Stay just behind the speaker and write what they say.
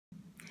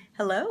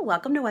Hello,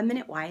 welcome to 1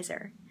 Minute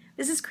Wiser.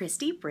 This is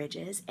Christy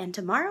Bridges, and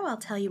tomorrow I'll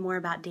tell you more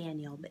about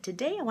Daniel, but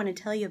today I want to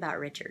tell you about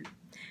Richard.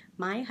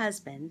 My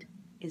husband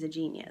is a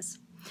genius.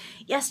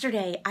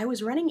 Yesterday, I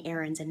was running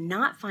errands and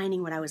not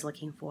finding what I was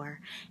looking for,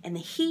 and the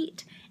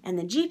heat and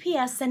the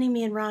GPS sending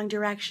me in wrong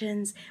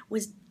directions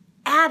was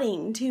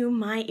adding to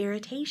my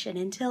irritation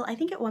until I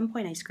think at one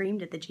point I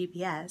screamed at the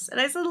GPS, and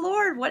I said,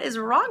 "Lord, what is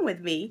wrong with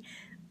me?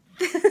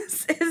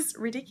 This is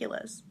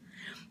ridiculous."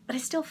 But I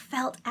still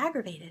felt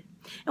aggravated.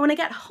 And when I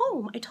got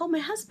home, I told my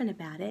husband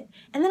about it,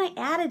 and then I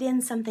added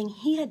in something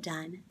he had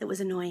done that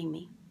was annoying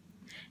me.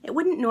 It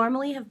wouldn't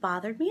normally have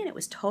bothered me, and it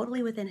was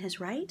totally within his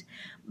right,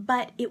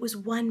 but it was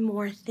one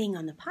more thing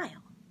on the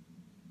pile.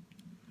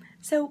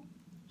 So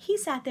he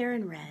sat there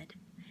and read,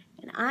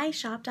 and I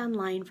shopped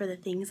online for the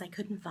things I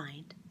couldn't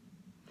find.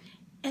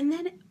 And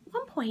then at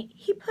one point,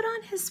 he put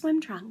on his swim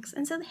trunks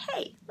and said,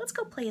 "Hey, let's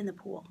go play in the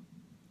pool."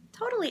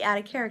 Totally out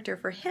of character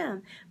for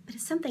him, but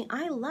it's something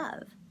I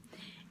love.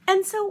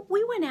 And so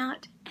we went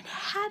out and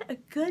had a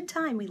good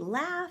time. We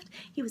laughed.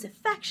 He was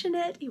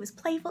affectionate. He was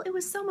playful. It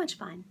was so much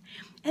fun.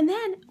 And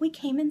then we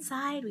came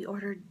inside. We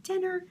ordered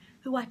dinner.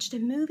 We watched a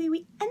movie.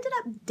 We ended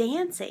up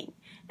dancing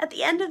at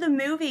the end of the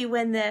movie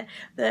when the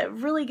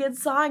really good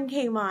song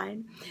came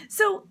on.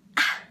 So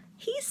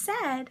he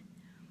said,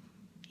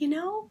 "You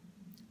know,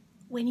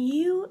 when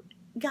you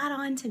got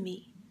on to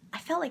me, I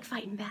felt like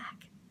fighting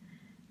back."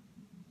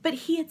 But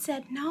he had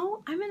said,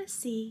 "No, I'm going to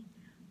see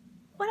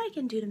what I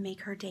can do to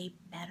make her day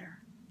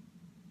better."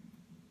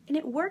 And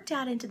it worked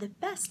out into the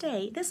best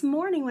day. This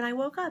morning when I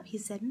woke up, he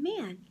said,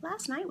 "Man,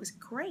 last night was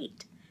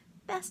great.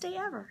 Best day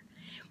ever."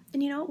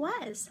 And you know it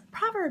was.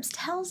 Proverbs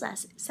tells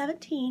us,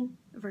 17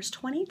 verse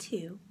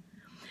 22,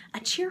 "A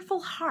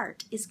cheerful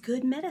heart is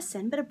good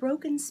medicine, but a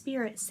broken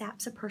spirit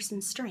saps a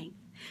person's strength."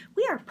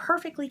 We are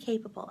perfectly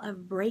capable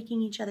of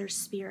breaking each other's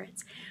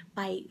spirits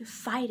by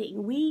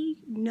fighting.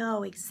 We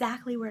know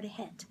exactly where to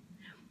hit,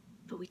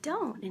 but we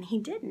don't, and he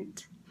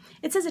didn't.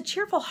 It says a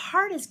cheerful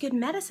heart is good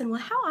medicine.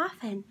 Well, how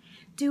often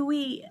do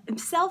we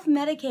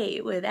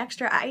self-medicate with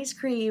extra ice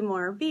cream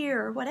or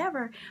beer or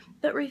whatever,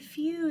 but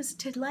refuse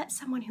to let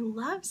someone who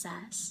loves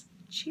us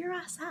cheer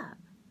us up?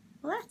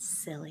 Well, that's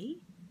silly.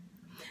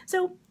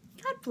 So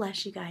God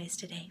bless you guys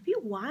today. Be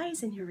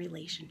wise in your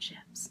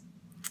relationships.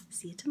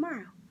 See you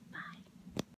tomorrow.